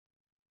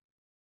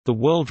The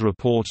World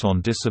Report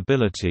on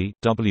Disability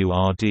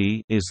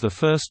 (WRD) is the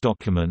first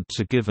document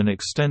to give an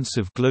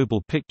extensive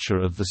global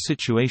picture of the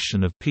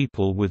situation of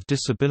people with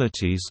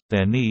disabilities,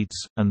 their needs,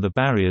 and the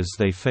barriers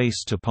they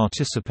face to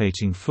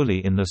participating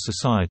fully in their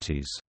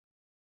societies.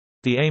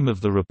 The aim of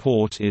the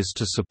report is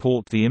to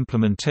support the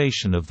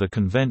implementation of the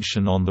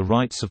Convention on the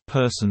Rights of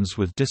Persons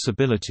with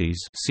Disabilities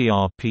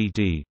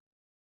 (CRPD).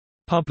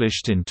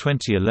 Published in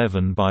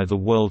 2011 by the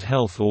World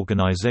Health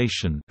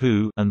Organization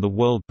 (WHO) and the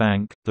World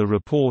Bank, the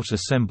report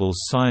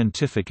assembles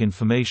scientific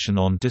information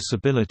on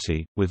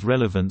disability, with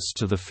relevance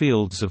to the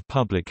fields of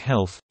public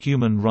health,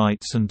 human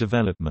rights and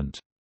development.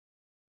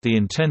 The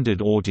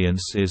intended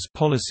audience is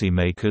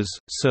policymakers,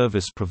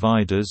 service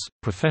providers,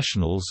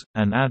 professionals,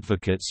 and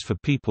advocates for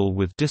people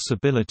with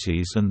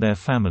disabilities and their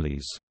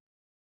families.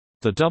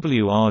 The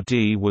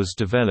WRD was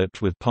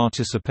developed with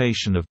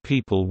participation of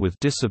people with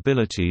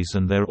disabilities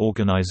and their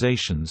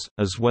organizations,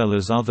 as well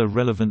as other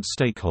relevant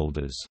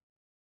stakeholders.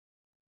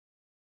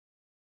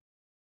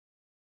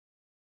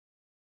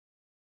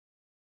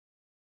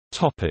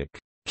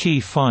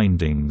 Key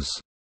findings.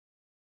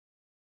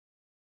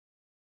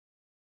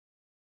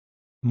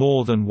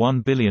 More than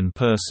 1 billion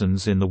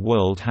persons in the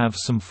world have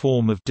some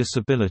form of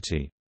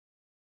disability.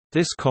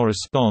 This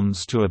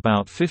corresponds to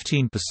about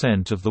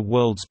 15% of the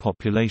world's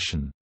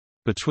population.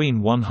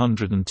 Between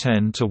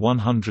 110 to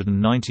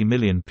 190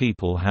 million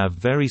people have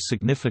very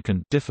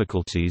significant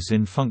difficulties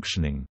in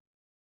functioning.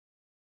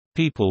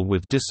 People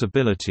with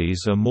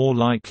disabilities are more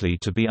likely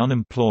to be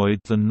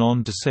unemployed than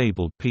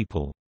non-disabled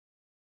people.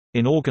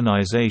 In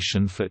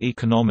Organization for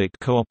Economic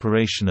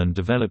Cooperation and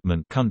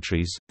Development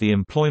countries, the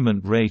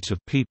employment rate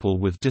of people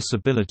with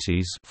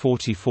disabilities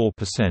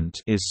 44%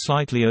 is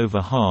slightly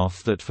over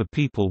half that for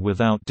people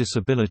without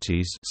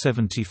disabilities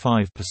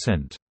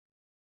 75%.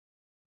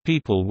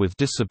 People with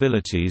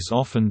disabilities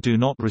often do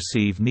not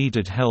receive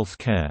needed health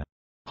care.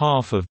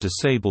 Half of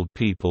disabled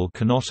people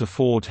cannot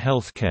afford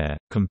health care,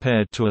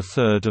 compared to a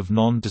third of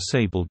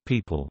non-disabled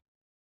people.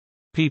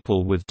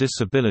 People with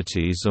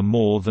disabilities are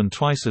more than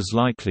twice as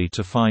likely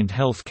to find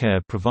health care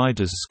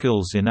providers'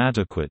 skills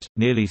inadequate,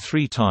 nearly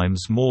 3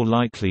 times more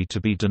likely to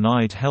be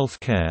denied health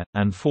care,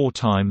 and 4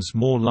 times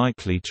more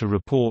likely to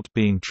report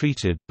being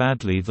treated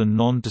badly than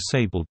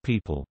non-disabled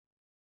people.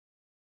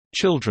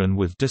 Children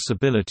with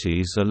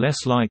disabilities are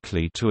less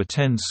likely to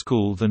attend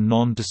school than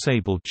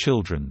non-disabled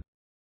children.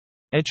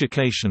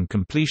 Education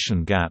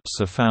completion gaps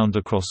are found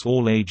across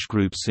all age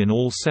groups in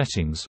all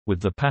settings,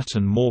 with the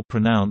pattern more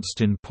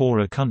pronounced in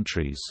poorer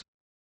countries.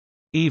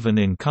 Even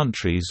in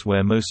countries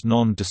where most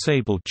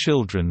non-disabled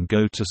children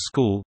go to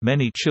school,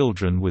 many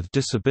children with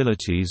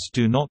disabilities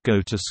do not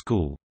go to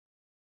school.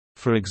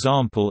 For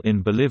example,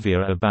 in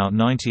Bolivia about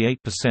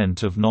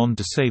 98% of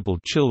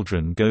non-disabled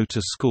children go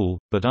to school,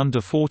 but under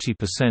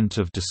 40%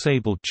 of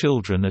disabled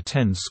children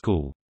attend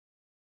school.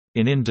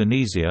 In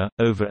Indonesia,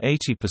 over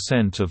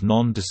 80% of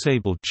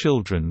non-disabled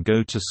children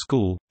go to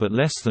school, but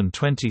less than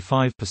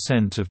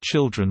 25% of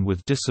children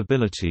with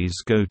disabilities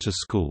go to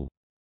school.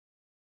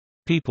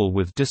 People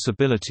with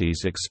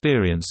disabilities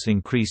experience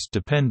increased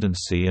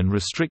dependency and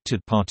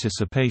restricted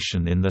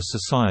participation in their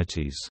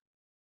societies.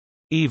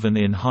 Even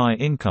in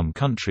high-income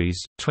countries,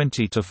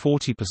 20 to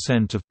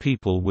 40% of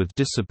people with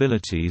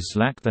disabilities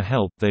lack the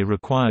help they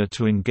require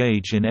to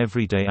engage in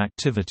everyday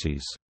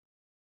activities.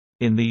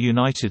 In the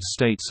United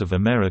States of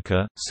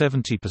America,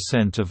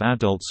 70% of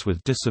adults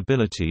with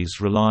disabilities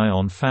rely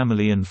on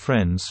family and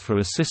friends for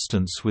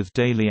assistance with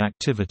daily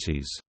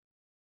activities.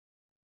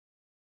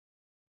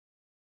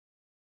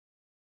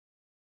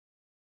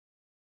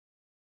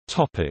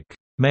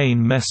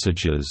 Main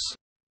messages.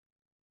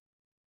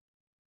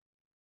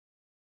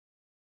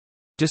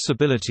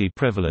 Disability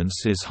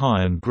prevalence is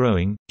high and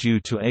growing, due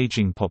to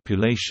aging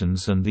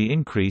populations and the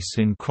increase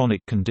in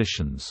chronic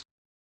conditions.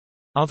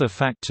 Other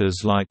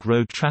factors like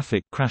road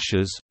traffic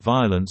crashes,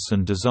 violence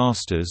and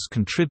disasters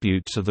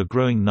contribute to the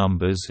growing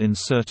numbers in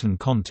certain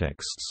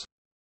contexts.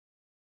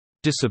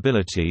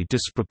 Disability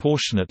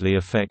disproportionately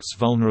affects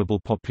vulnerable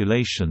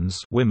populations,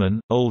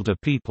 women, older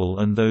people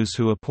and those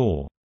who are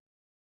poor.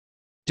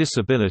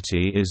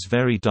 Disability is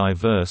very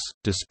diverse,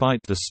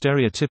 despite the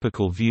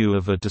stereotypical view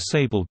of a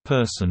disabled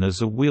person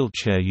as a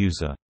wheelchair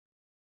user.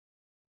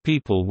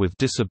 People with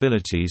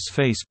disabilities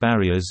face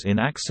barriers in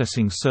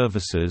accessing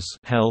services,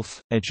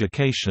 health,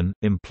 education,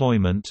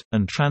 employment,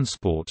 and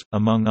transport,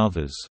 among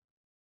others.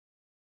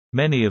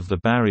 Many of the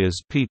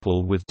barriers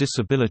people with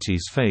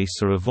disabilities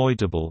face are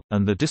avoidable,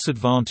 and the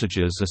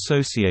disadvantages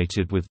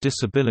associated with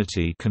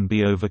disability can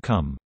be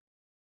overcome.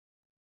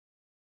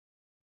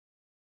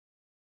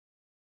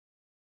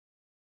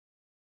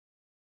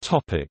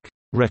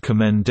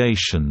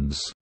 Recommendations.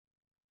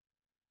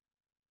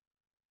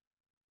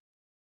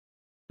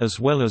 As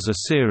well as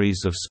a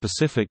series of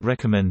specific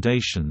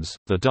recommendations,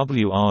 the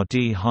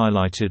WRD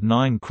highlighted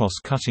 9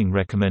 cross-cutting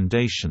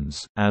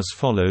recommendations, as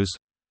follows: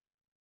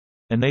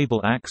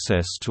 enable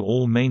access to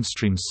all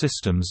mainstream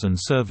systems and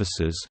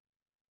services,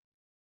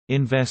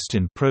 invest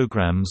in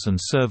programs and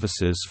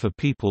services for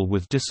people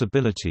with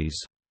disabilities,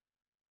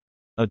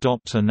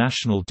 adopt a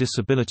national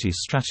disability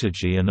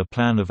strategy and a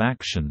plan of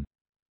action,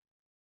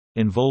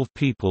 involve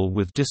people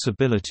with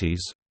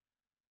disabilities,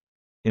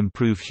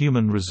 improve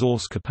human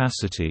resource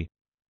capacity,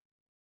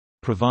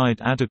 provide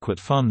adequate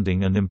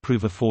funding and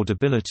improve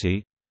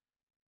affordability,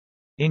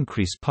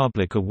 increase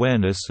public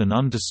awareness and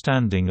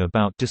understanding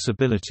about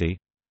disability,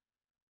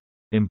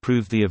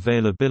 improve the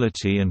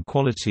availability and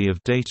quality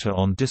of data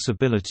on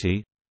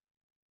disability,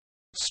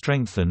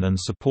 strengthen and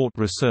support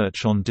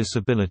research on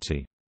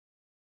disability.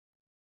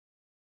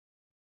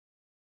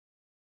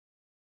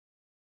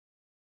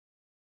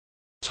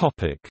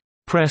 Topic: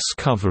 Press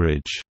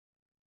coverage.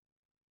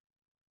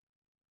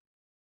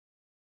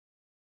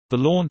 The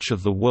launch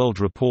of the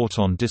World Report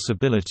on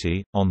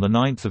Disability, on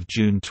 9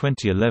 June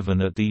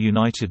 2011 at the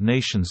United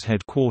Nations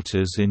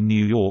headquarters in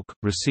New York,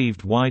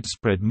 received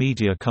widespread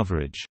media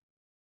coverage.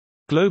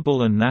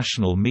 Global and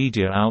national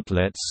media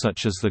outlets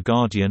such as The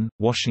Guardian,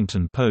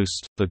 Washington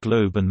Post, The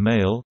Globe and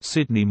Mail,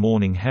 Sydney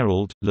Morning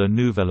Herald, Le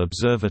Nouvel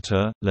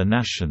Observateur, La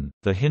Nation,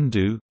 The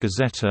Hindu,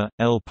 Gazeta,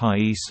 El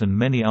País and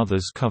many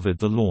others covered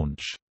the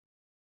launch.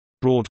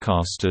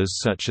 Broadcasters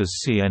such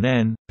as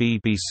CNN,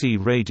 BBC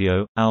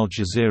Radio, Al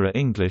Jazeera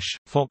English,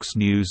 Fox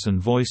News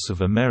and Voice of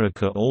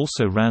America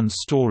also ran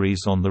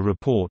stories on the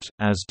report,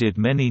 as did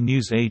many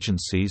news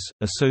agencies,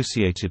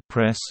 Associated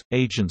Press,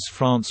 Agence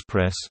France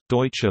Presse,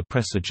 Deutsche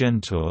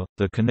Presseagentur,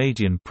 the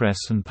Canadian Press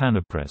and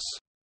Panapress.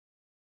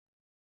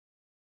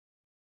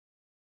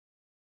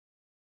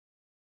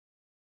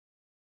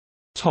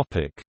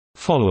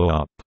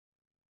 Follow-up.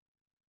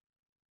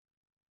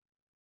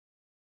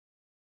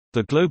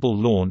 The global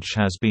launch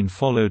has been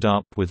followed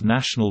up with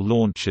national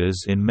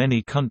launches in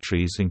many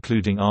countries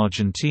including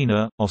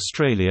Argentina,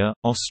 Australia,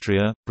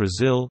 Austria,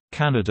 Brazil,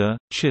 Canada,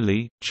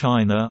 Chile,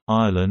 China,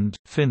 Ireland,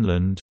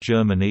 Finland,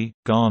 Germany,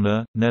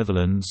 Ghana,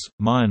 Netherlands,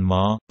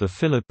 Myanmar, the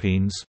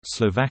Philippines,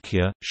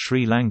 Slovakia,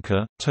 Sri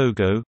Lanka,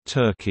 Togo,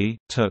 Turkey,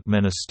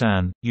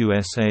 Turkmenistan,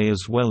 USA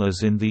as well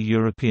as in the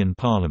European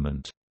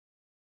Parliament.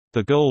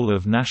 The goal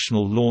of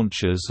national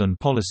launches and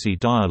policy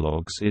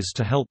dialogues is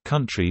to help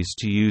countries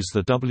to use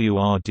the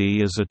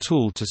WRD as a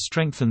tool to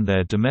strengthen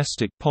their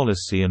domestic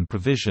policy and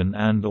provision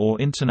and/or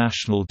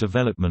international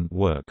development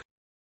work.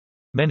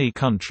 Many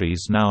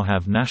countries now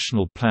have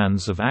national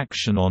plans of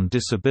action on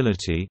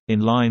disability, in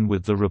line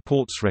with the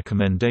report's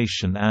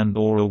recommendation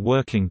and/or are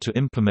working to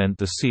implement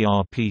the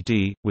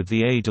CRPD. With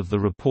the aid of the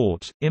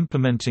report,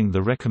 implementing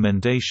the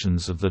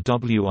recommendations of the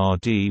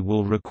WRD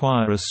will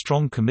require a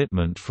strong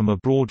commitment from a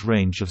broad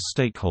range of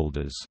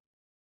stakeholders.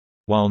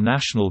 While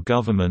national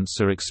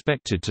governments are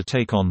expected to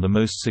take on the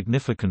most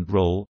significant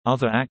role,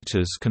 other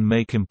actors can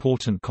make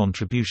important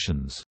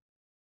contributions.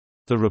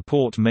 The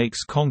report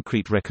makes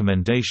concrete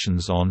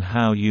recommendations on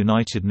how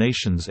United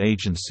Nations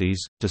agencies,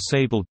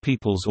 disabled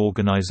people's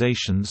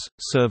organizations,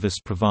 service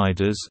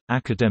providers,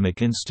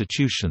 academic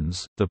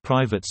institutions, the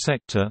private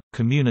sector,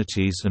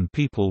 communities and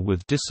people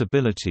with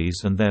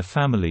disabilities and their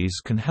families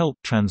can help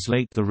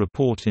translate the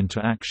report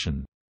into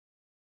action.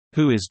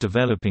 Who is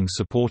developing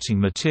supporting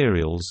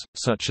materials,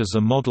 such as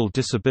a model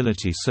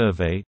disability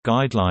survey,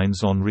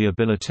 guidelines on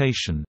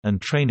rehabilitation,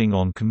 and training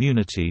on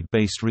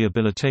community-based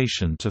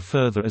rehabilitation to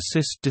further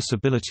assist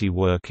disability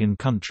work in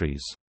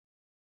countries.